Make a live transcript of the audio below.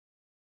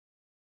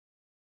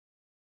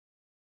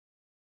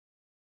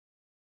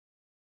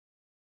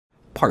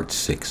part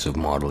 6 of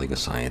modeling a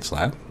science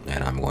lab,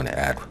 and I'm going to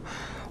add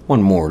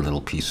one more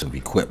little piece of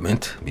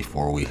equipment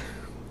before we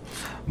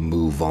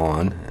move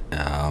on.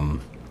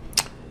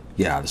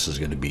 Yeah, this is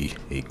going to be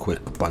a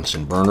quick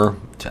Bunsen burner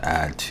to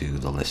add to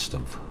the list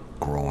of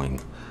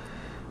growing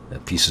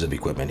pieces of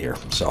equipment here.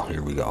 So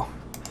here we go.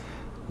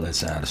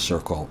 Let's add a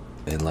circle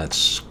and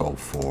let's go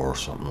for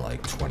something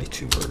like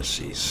 22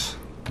 vertices.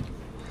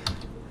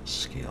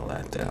 Scale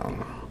that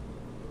down.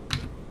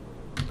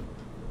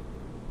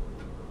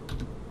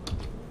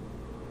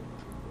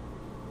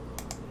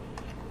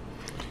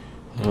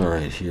 All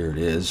right, here it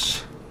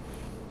is.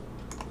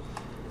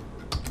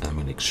 I'm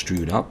going to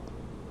extrude up.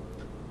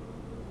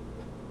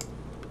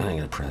 And I'm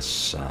going to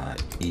press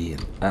E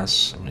and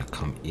S. I'm going to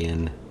come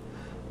in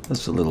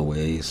just a little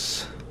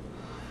ways.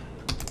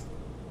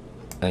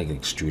 I'm going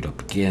to extrude up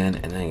again,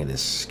 and I'm going to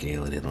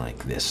scale it in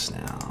like this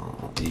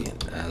now. E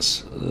and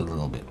S, a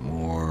little bit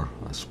more.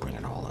 Let's bring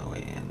it all the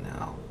way in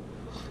now.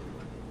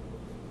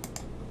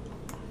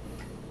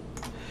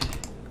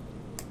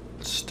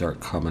 Start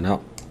coming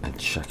up and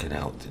checking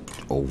out the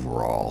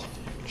overall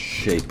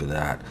shape of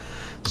that.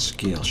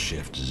 Scale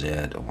Shift Z,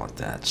 I want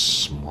that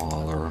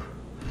smaller.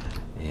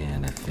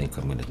 And I think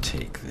I'm going to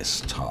take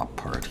this top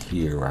part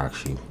here.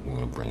 Actually, we're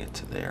going to bring it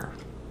to there.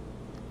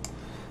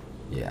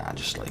 Yeah,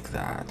 just like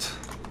that.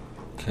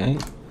 Okay.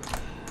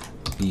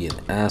 B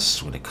and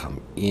S, I'm going to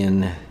come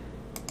in.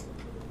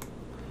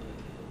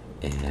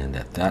 And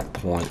at that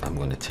point, I'm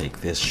going to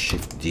take this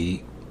Shift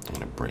D. I'm going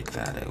to break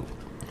that out.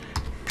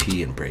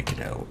 P and break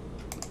it out.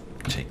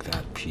 Take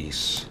that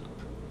piece,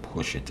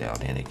 push it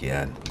down in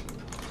again.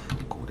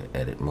 Go to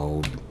edit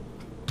mode.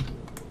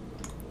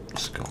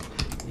 Let's go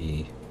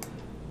E.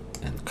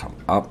 And come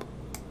up.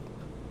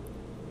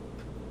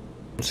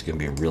 It's going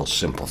to be a real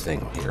simple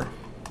thing here.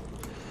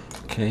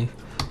 Okay,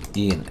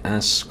 E and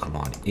S, come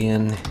on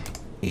in.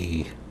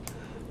 E,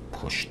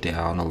 push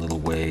down a little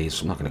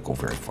ways. I'm not going to go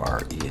very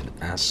far. E and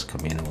S,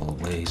 come in a little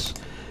ways.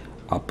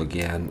 Up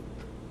again.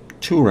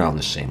 2 around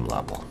the same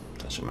level.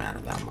 Doesn't matter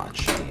that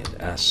much. E and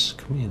S,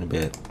 come in a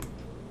bit. A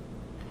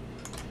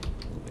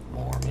little bit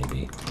more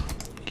maybe.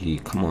 E,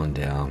 come on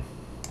down.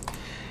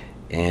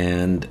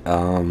 And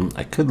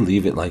I could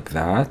leave it like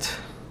that.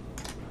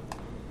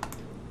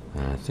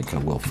 I think I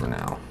will for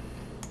now.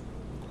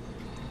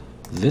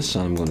 This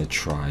I'm going to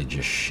try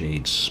just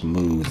shade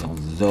smooth,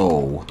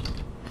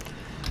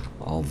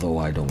 although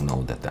I don't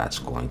know that that's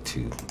going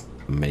to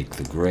make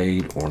the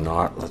grade or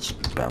not. Let's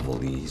bevel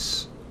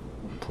these.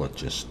 Put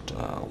just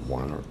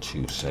 1 or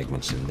 2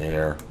 segments in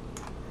there.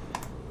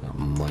 That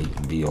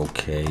might be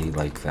okay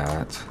like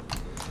that.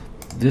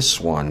 This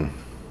one,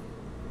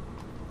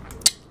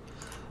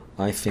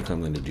 I think I'm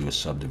going to do a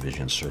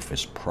subdivision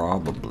surface,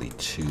 probably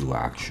 2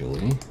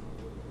 actually.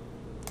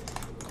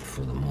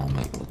 For the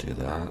moment, we'll do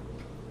that.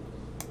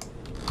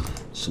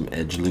 Some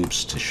edge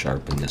loops to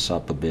sharpen this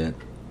up a bit.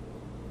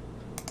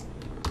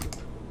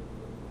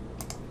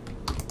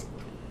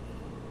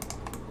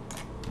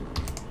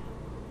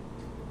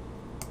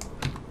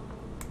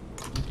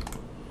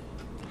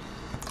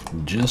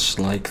 Just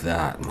like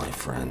that, my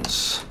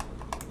friends.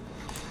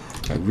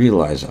 I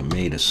realize I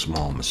made a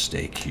small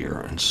mistake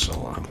here, and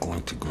so I'm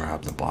going to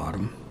grab the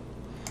bottom,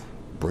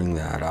 bring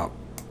that up.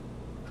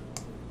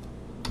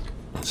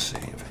 Let's see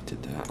if I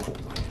did that.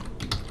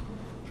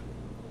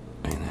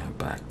 Bring that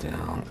back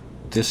down.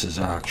 This is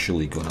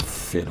actually going to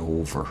fit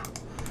over,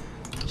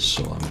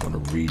 so I'm going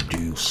to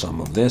redo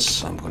some of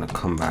this. I'm going to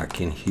come back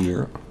in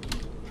here,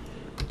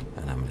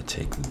 and I'm going to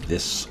take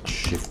this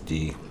Shift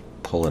D,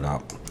 pull it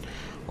up.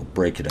 I'll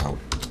break it out.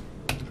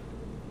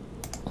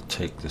 I'll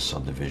take the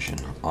subdivision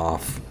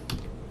off,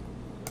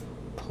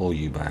 pull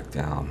you back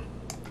down,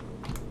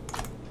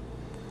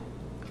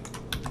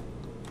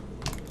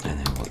 and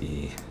then we'll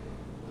E,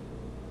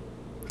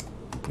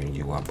 bring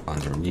you up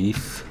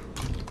underneath,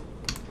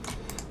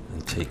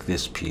 and take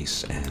this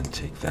piece and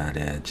take that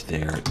edge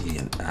there, E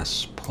and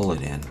S, pull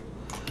it in,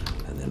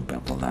 and then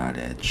bevel that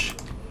edge.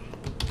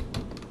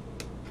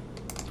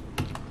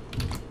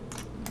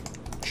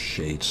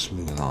 Shade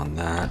smooth on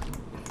that.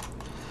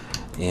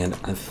 And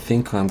I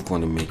think I'm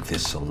going to make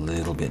this a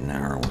little bit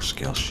narrower.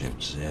 Scale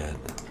Shift Z.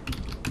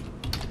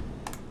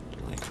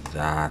 Like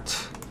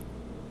that.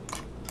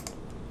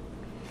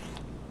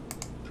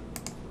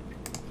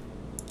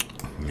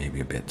 Maybe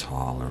a bit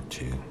taller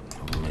too.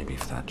 Or maybe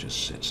if that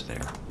just sits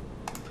there.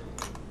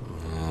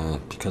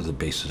 Because the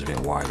base is a bit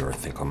wider, I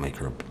think I'll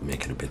make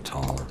it a bit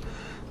taller.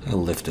 I'll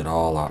lift it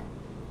all up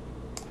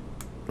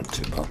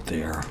to about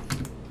there.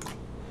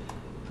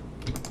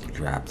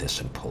 Grab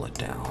this and pull it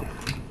down.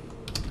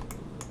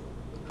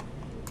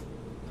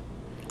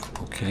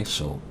 Okay,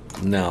 so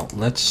now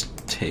let's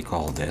take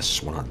all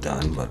this. We're not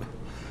done, but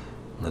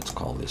let's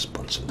call this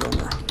Bunsen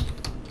burner.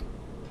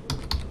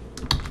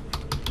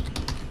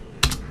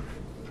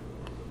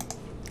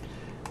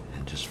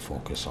 And just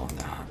focus on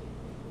that.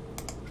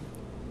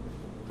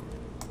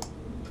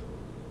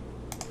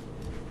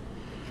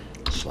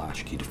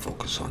 Slash key to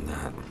focus on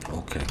that.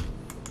 Okay.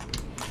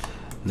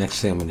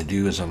 Next thing I'm going to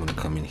do is I'm going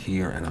to come in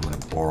here and I'm going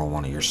to borrow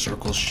one of your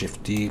circles,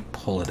 Shift D,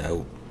 pull it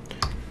out,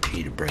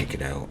 key to break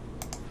it out.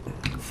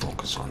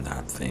 Focus on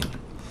that thing.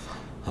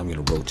 I'm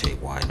going to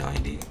rotate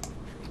Y90.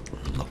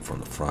 Look from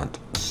the front,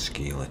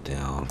 scale it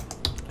down,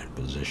 and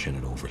position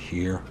it over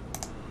here.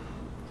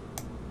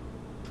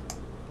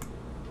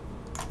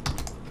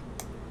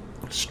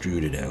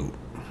 Extrude it out.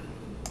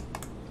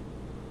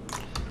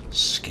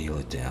 Scale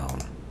it down.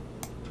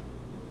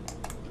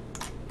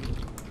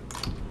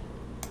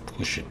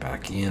 Push it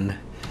back in.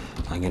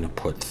 I'm going to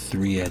put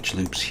 3 edge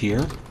loops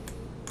here.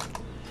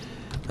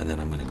 And then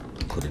I'm going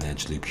to put an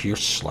edge loop here,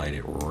 slide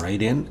it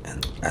right in,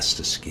 and S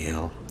to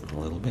scale a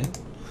little bit.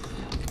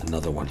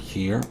 Another one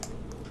here,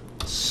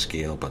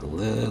 scale but a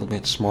little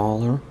bit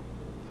smaller.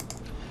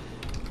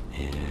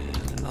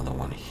 And another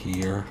one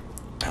here,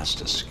 S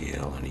to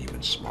scale and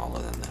even smaller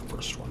than that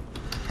first one.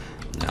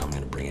 Now I'm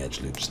going to bring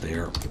edge loops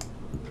there,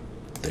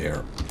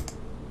 there,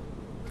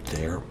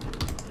 there,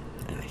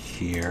 and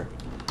here,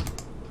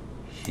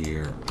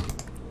 here,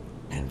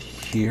 and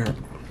here.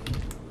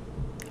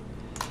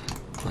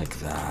 Like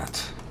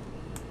that.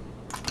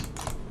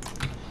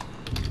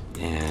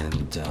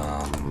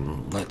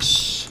 And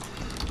let's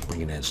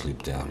bring an edge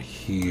loop down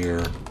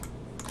here,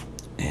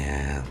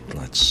 and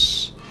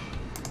let's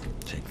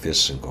take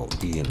this and go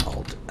E and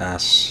Alt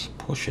S,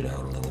 push it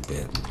out a little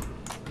bit.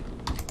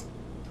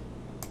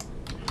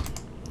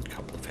 A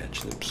couple of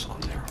edge loops on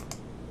there.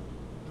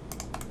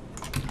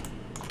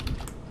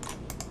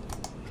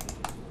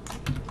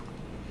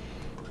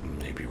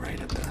 Maybe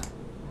right at the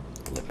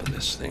lip of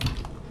this thing.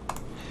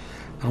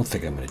 I don't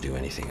think I'm going to do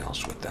anything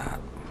else with that.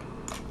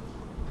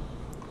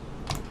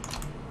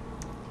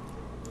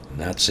 And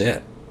that's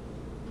it.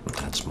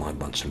 That's my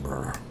Bunsen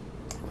burner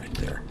right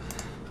there.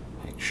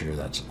 Make sure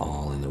that's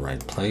all in the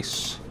right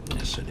place.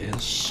 Yes, it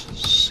is.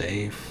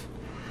 Save.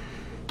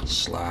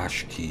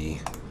 Slash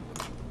key.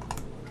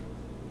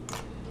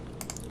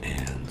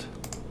 And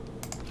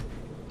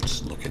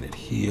just look at it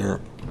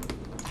here.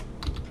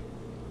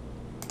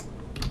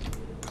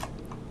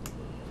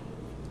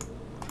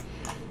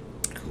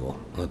 Cool.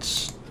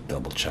 Let's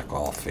double check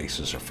all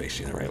faces are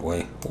facing the right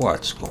way.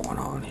 What's going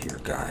on here,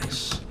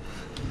 guys?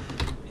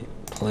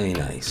 Play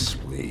nice,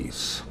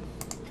 please.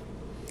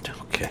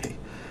 Okay.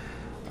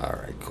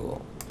 Alright,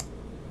 cool.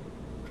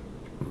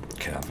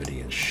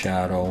 Cavity and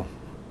shadow.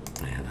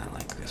 And I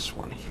like this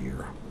one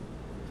here.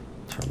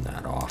 Turn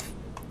that off.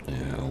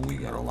 Yeah, we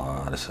got a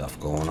lot of stuff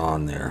going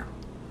on there.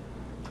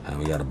 And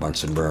we got a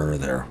Bunsen burner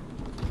there.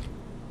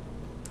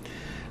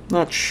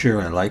 Not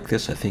sure I like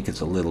this. I think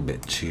it's a little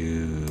bit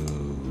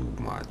too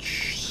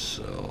much.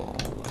 So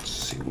let's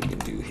see what we can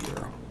do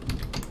here.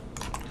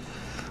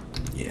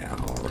 Yeah,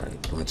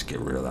 alright. Let's get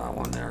rid of that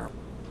one there.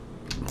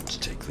 Let's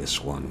take this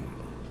one.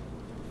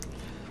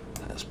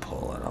 Let's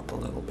pull it up a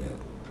little bit.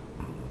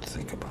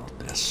 Think about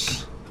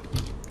this.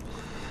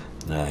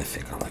 I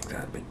think I like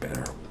that a bit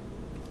better.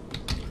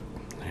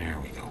 There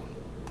we go.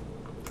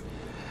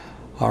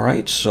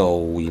 Alright,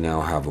 so we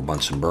now have a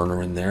Bunsen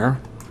burner in there.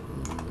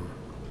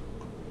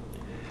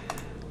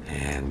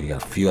 And we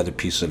got a few other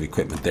pieces of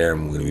equipment there,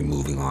 and we're going to be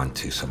moving on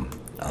to some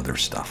other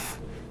stuff.